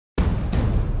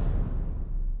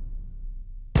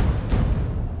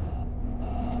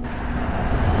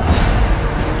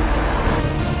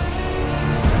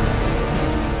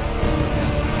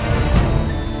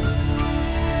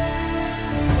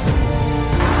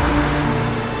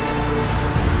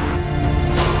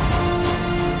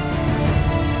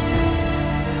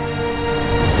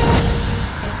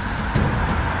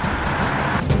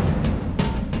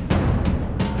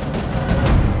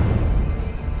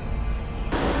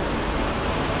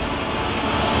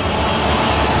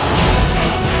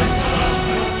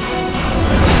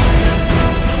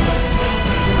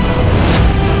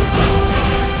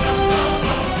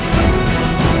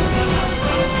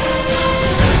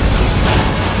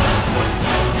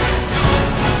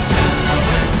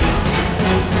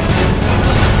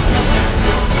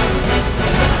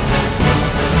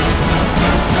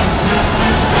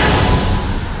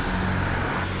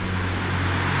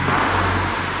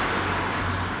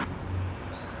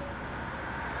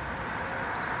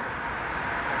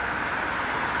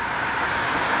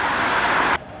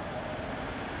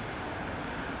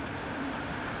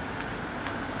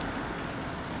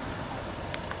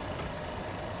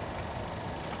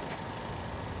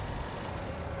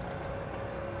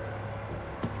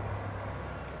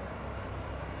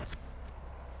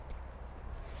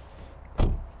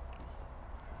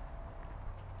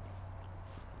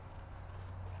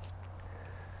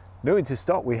New into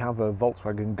stock we have a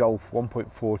Volkswagen Golf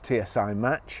 1.4 TSI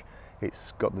match.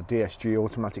 It's got the DSG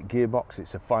automatic gearbox.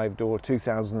 It's a 5-door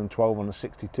 2012 on a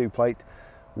 62 plate,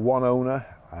 one owner,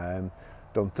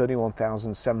 done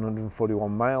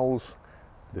 31,741 miles.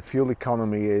 The fuel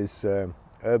economy is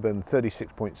urban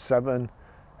 36.7,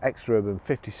 extra urban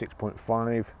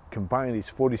 56.5, combined is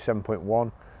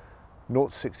 47.1, 0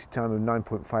 to 60 time of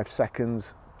 9.5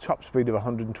 seconds, top speed of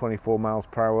 124 miles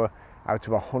per hour out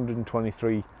of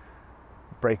 123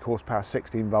 brake horsepower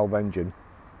 16 valve engine.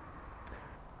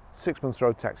 6 months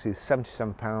road tax is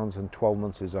 £77 and 12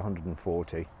 months is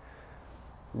 140.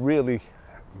 Really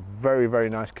very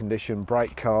nice condition,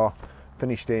 bright car,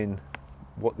 finished in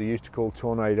what they used to call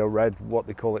tornado red, what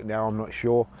they call it now I'm not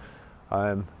sure.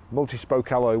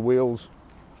 Multi-spoke alloy wheels.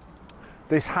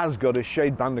 This has got a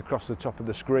shade band across the top of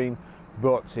the screen,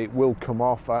 but it will come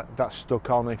off. That's stuck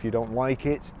on if you don't like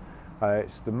it.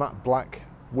 It's the matte black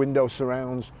window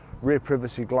surrounds, rear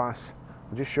privacy glass.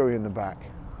 I'll just show you in the back.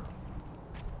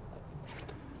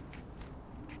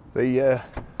 The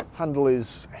handle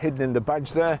is hidden in the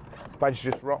badge there. Badge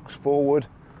just rocks forward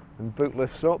and boot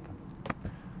lifts up.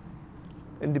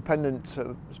 Independent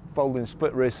folding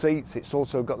split rear seats. It's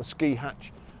also got the ski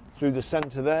hatch through the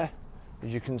centre there.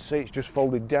 As you can see, it's just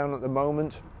folded down at the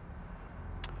moment.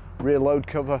 Rear load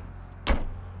cover,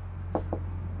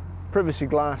 privacy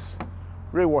glass,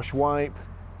 rear wash wipe,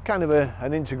 kind of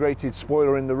an integrated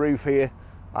spoiler in the roof here,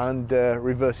 and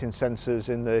reversing sensors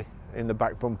in the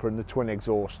back bumper and the twin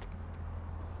exhaust.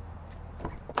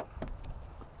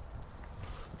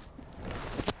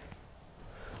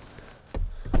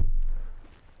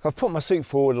 I've put my seat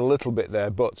forward a little bit there,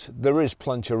 but there is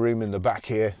plenty of room in the back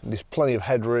here. There's plenty of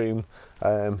headroom,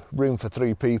 room for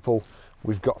 3 people.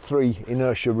 We've got 3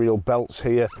 inertia reel belts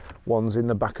here. One's in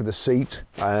the back of the seat.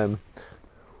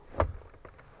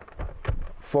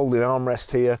 Folding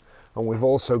armrest here, and we've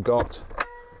also got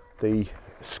the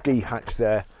ski hatch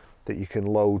there that you can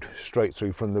load straight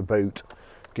through from the boot,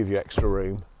 give you extra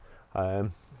room.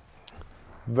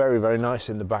 Very nice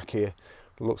in the back here.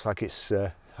 Looks like it's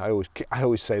I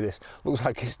always say this, looks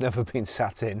like it's never been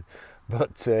sat in,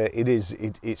 but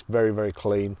it's very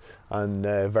clean and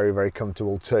very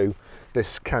comfortable too.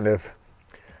 This kind of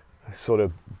sort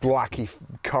of blacky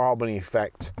carbon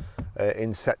effect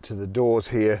inset to the doors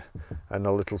here, and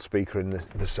a little speaker in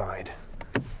the side.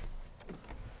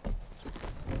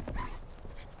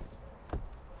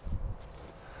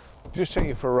 Just take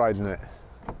you for a ride in it.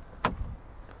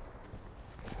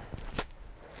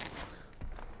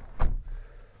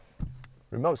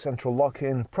 Remote central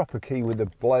lock-in, proper key with a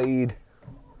blade,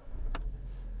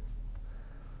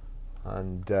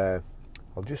 and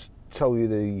I'll just tell you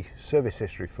the service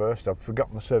history first. I've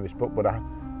forgotten the service book, but I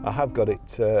have got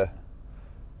it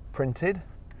printed.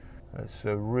 It's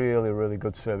a really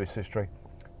good service history.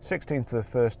 16th of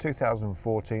the 1st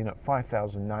 2014 at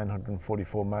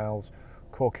 5,944 miles,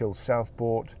 Cork Hills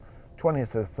Southport.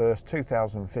 20th of the 1st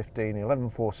 2015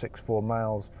 11,464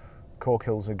 miles, Cork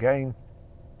Hills again.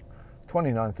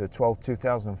 29th of the 12th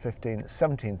 2015 at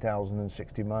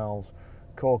 17,060 miles,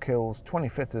 Cork Hills.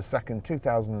 25th of the 2nd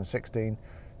 2016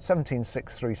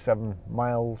 17,637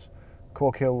 miles,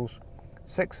 Cork Hills.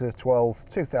 6th of the 12th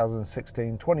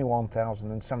 2016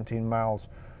 21,017 miles,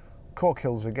 Cork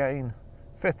Hills again.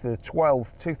 5th of the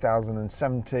 12th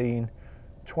 2017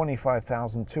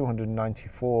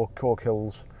 25,294, Cork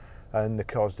Hills, and the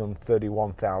car's done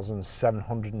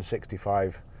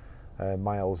 31,765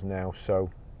 miles now. So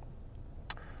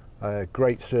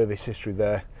great service history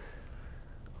there.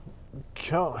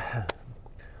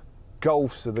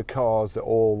 Golfs are the cars that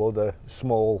all other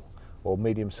small or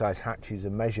medium-sized hatches are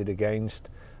measured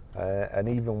against, and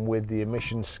even with the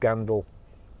emissions scandal,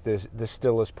 they're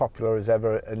still as popular as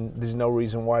ever, and there's no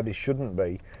reason why they shouldn't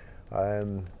be.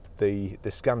 The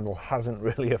scandal hasn't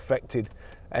really affected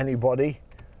anybody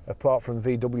apart from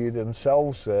VW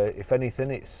themselves. If anything,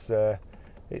 it's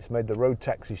made the road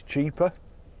taxes cheaper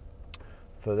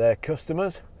for their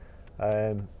customers,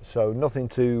 so nothing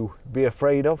to be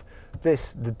afraid of. The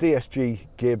DSG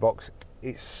gearbox,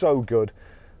 it's so good.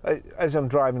 As I'm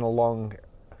driving along,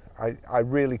 I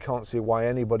really can't see why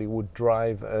anybody would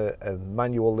drive a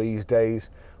manual these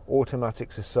days.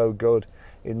 Automatics are so good.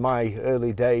 In my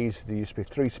early days, there used to be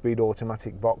 3-speed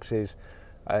automatic boxes,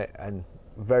 and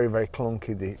very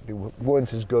clunky. They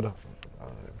weren't as good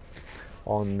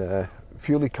on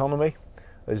fuel economy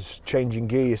as changing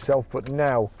gear yourself, but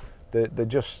now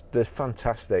they're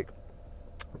fantastic.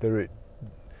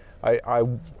 I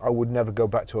would never go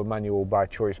back to a manual by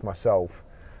choice myself.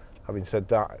 Having said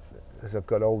that, as I've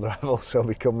got older, I've also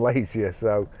become lazier.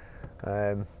 So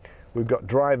we've got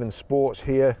drive and sports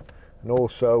here, And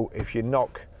also, if you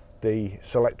knock the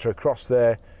selector across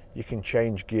there, you can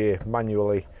change gear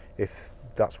manually if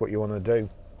that's what you want to do.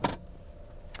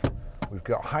 We've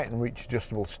got height and reach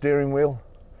adjustable steering wheel.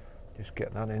 Just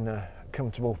get that in a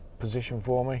comfortable position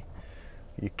for me.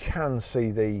 You can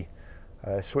see the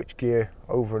switch gear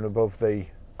over and above the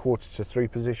 1/4 to 3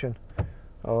 position.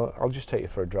 I'll just take you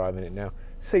for a drive in it now.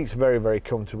 Seats very, very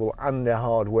comfortable, and they're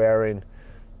hard wearing.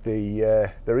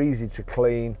 They're easy to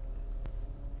clean.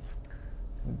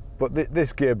 But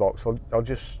this gearbox,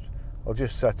 I'll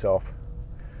just set off.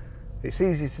 It's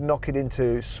easy to knock it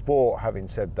into sport, having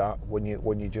said that, when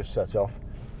you just set off.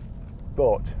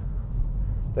 But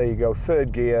there you go,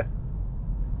 3rd gear,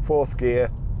 4th gear,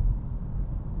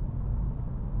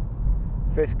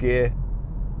 5th gear.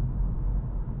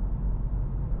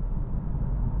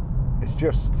 It's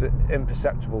just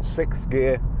imperceptible. 6th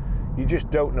gear, you just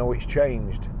don't know it's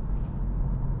changed.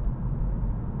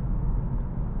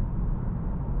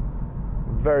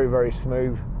 Very, very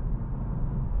smooth.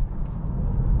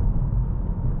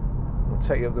 I'll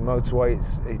take you up the motorway.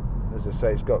 As I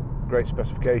say, it's got great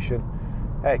specification,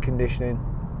 air conditioning.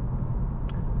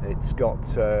 It's got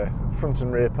front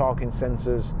and rear parking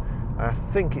sensors. I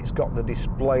think it's got the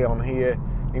display on here.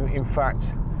 In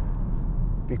fact,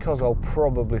 because I'll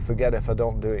probably forget if I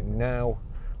don't do it now,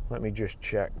 let me just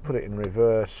check. Put it in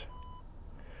reverse.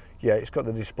 Yeah, it's got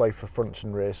the display for front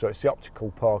and rear, so it's the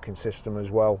optical parking system as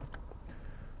well.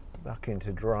 Back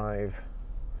into drive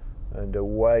and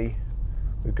away.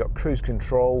 We've got cruise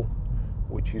control,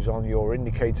 which is on your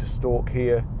indicator stalk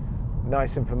here.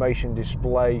 Nice information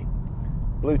display,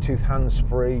 Bluetooth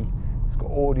hands-free. It's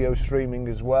got audio streaming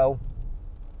as well.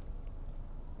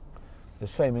 The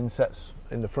same insets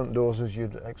in the front doors as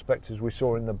you'd expect, as we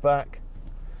saw in the back.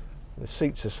 The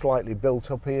seats are slightly built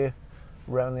up here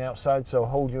around the outside, so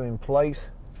hold you in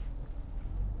place.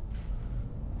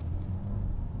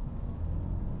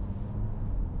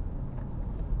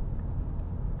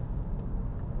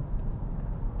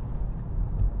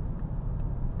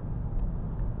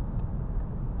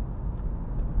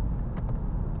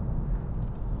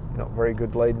 Not very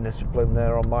good lane discipline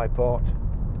there on my part.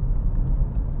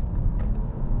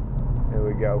 Here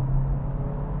we go.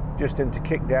 Just into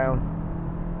kick down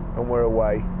and we're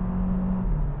away.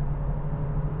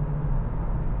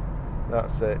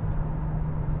 That's it.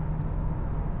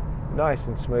 Nice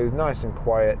and smooth, nice and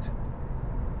quiet.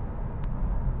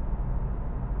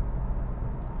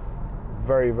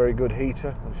 Very, very good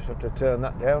heater. I'll just have to turn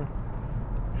that down.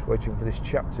 Just waiting for this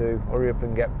chap to hurry up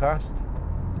and get past.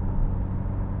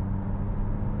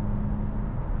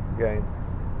 Again,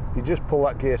 if you just pull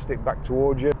that gear stick back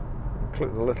towards you, and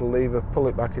click the little lever, pull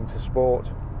it back into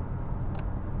sport,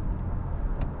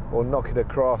 or knock it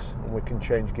across and we can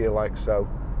change gear like so.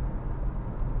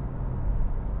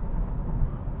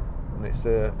 And it's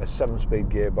a 7-speed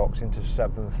gearbox into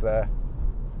 7th there.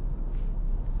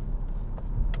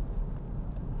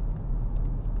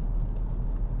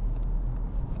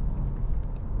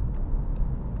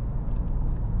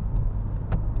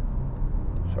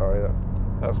 Sorry,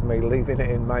 that's me leaving it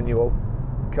in manual.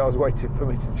 The car's waiting for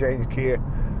me to change gear.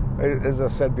 As I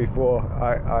said before,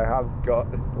 I have got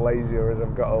lazier as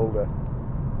I've got older.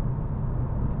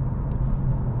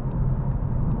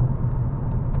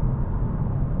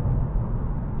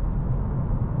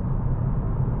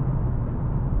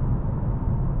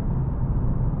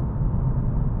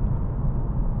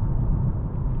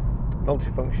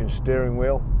 Multifunction steering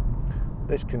wheel.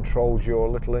 This controls your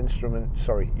little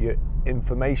your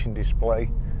information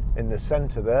display in the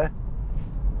center there.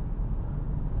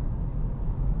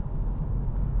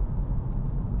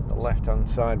 The left hand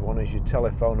side one is your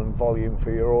telephone and volume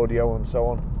for your audio and so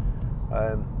on.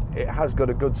 It has got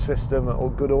a good system, a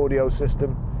good audio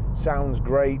system, sounds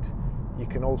great. You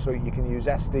can use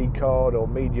SD card or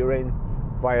media in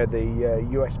via the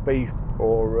USB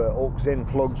or aux in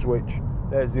plugs, which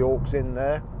there's the aux in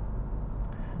there.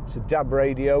 It's a DAB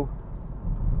radio,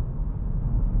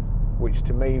 which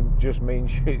to me just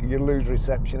means you lose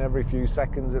reception every few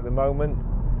seconds at the moment,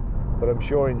 but I'm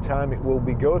sure in time it will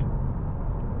be good.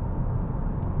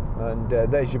 And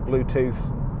there's your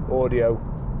Bluetooth audio.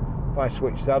 If I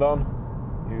switch that on,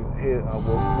 you hear,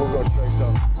 we'll go straight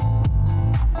on.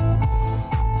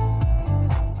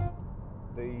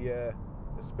 The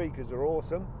speakers are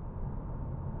awesome.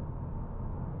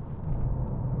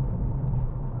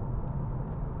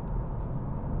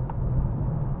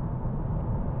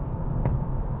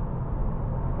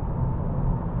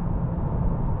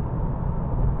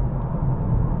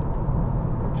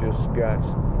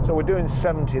 So we're doing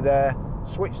 70 there.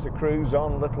 Switch the cruise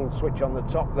on, little switch on the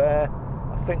top there.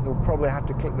 I think we'll probably have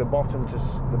to click the bottom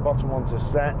one to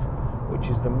set. which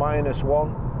is the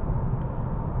 -1,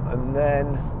 and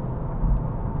then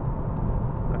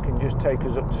I can just take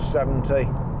us up to 70,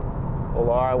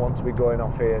 although I want to be going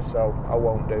off here, so I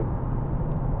won't do.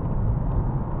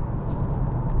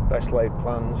 Best laid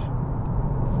plans.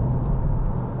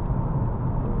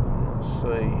 Let's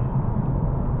see.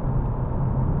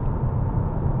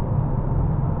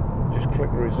 Just click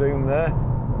resume there.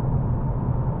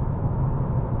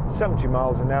 70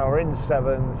 miles an hour in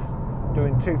 7th,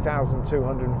 doing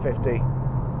 2,250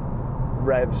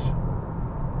 revs.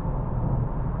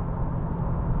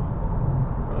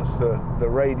 That's the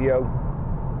radio.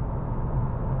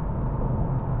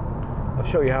 I'll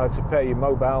show you how to pair your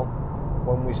mobile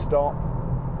when we stop,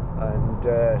 and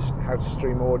how to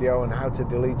stream audio and how to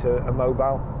delete a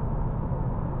mobile.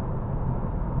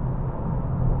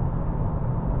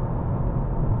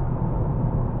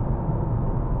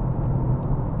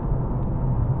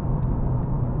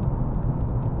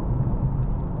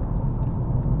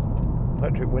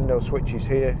 Electric window switches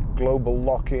here, global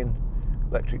lock-in,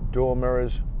 electric door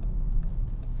mirrors.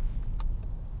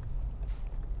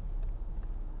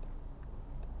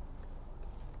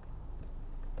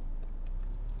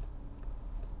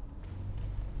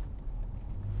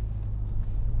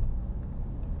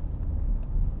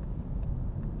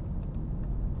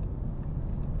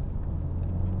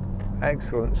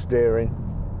 Excellent steering.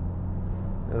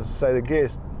 As I say, the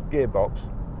gearbox,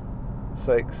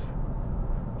 6th,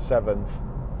 7th.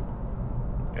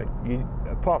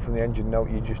 Apart from the engine note,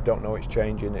 you just don't know it's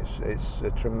changing. It's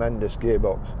a tremendous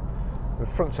gearbox. The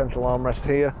front central armrest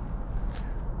here,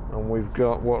 and we've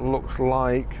got what looks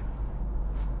like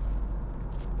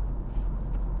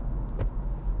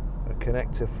a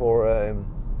connector for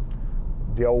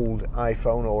the old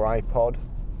iPhone or iPod.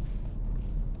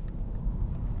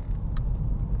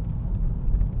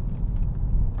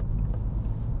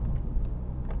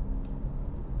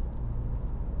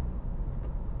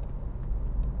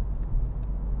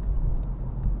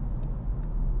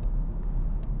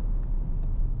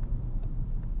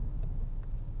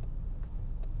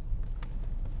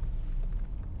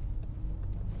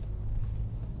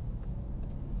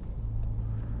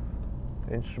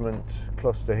 Instrument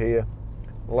cluster here,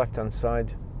 left hand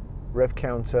side, rev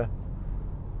counter,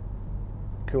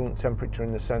 coolant temperature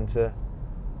in the center,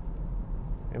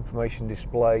 information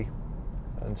display,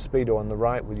 and speedo on the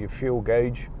right with your fuel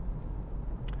gauge.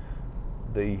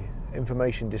 The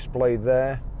information display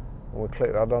there, when we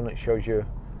click that on, it shows you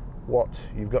what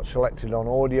you've got selected on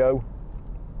audio,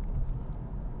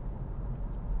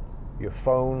 your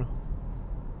phone,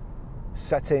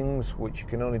 settings, which you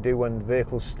can only do when the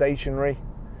vehicle's stationary,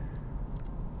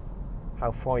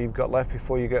 how far you've got left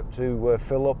before you get to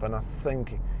fill up, and I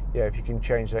think, yeah, if you can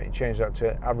change that, you change that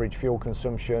to average fuel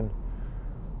consumption,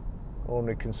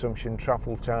 ordinary consumption,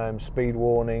 travel time, speed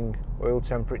warning, oil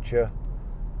temperature,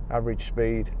 average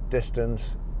speed,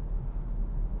 distance,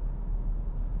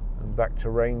 and back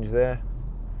to range there,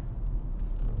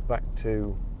 back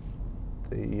to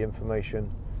the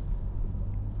information,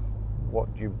 what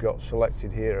you've got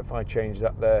selected here. If I change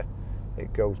that there,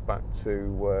 it goes back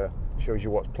to shows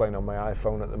you what's playing on my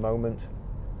iPhone at the moment.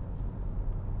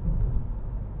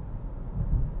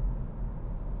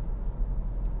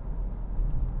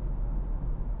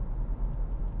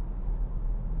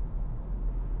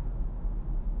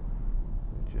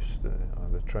 Just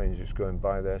the train's just going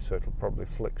by there, so it'll probably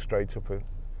flick straight up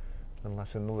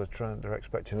unless another train, they're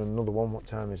expecting another one. What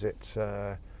time is it?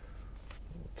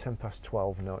 10 past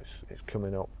 12. No, it's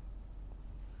coming up.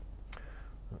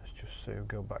 Let's just see, we'll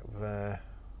go back there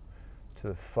to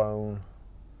the phone.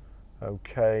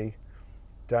 Okay,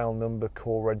 dial number,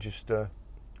 call register,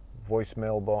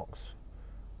 voicemail box,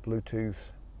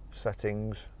 Bluetooth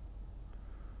settings.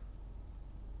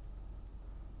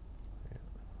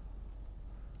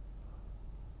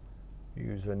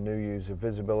 User, new user,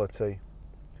 visibility,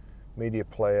 media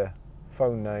player,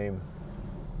 phone name,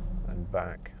 and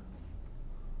back.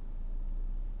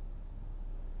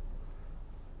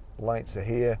 Lights are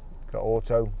here, got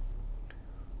auto,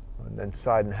 and then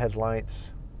side and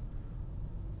headlights,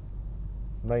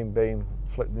 main beam,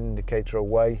 flip the indicator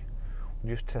away.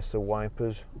 We'll just test the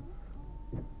wipers.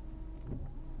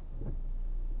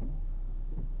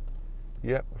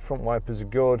 Yep, front wipers are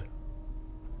good.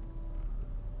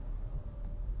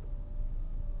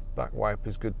 Back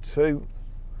wipers good too.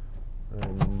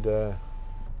 And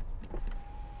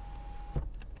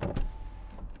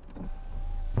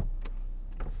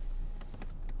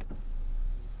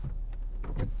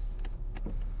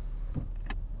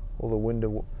all the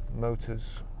window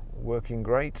motors working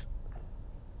great.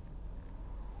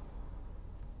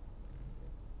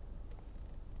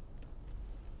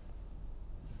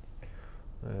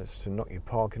 It's to knock your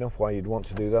parking off. Why you'd want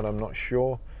to do that, I'm not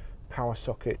sure. Power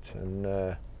socket, and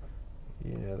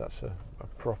yeah, that's a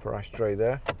proper ashtray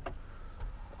there.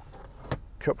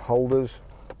 Cup holders.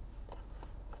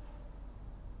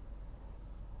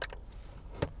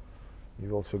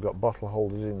 You've also got bottle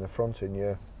holders in the front in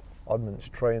your oddments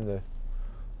tray and the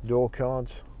door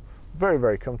cards. Very,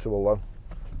 very comfortable though.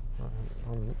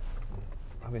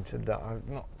 Having said that, I've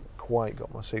not quite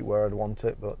got my seat where I'd want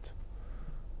it, but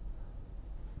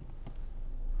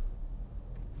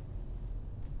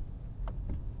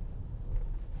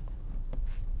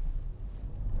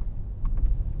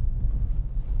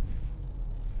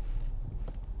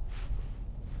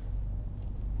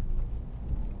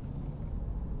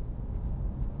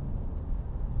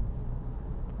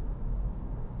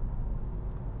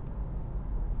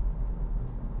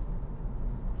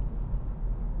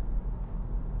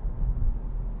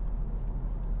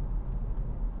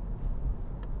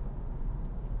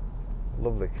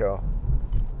lovely car.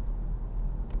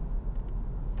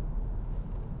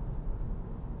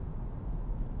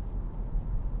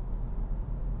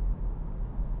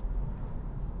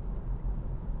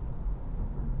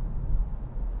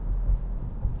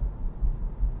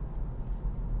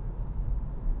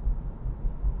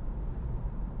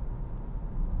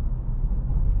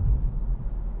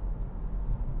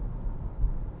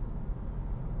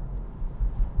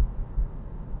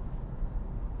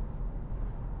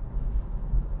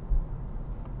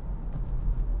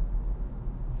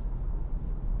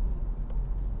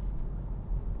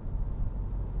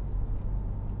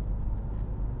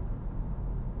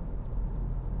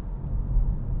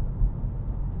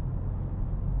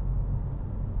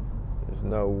 There's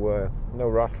no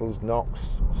rattles,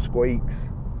 knocks,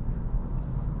 squeaks,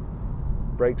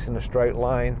 brakes in a straight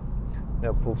line,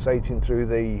 no pulsating through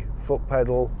the foot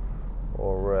pedal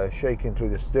or shaking through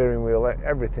the steering wheel.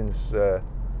 Everything's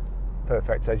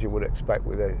perfect as you would expect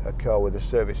with a car with a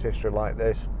service history like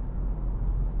this.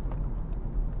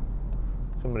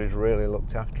 Somebody's really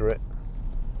looked after it.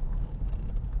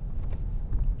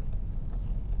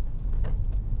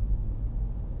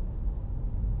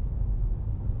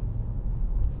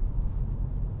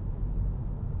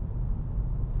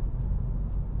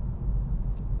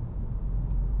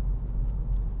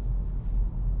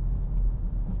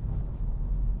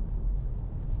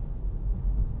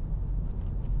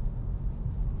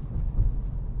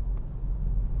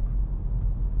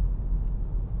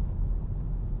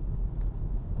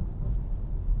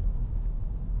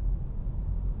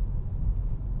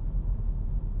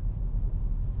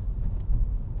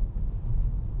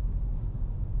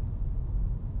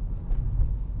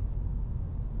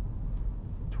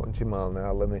 .20 mile an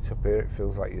hour limit up here. It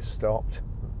feels like you're stopped.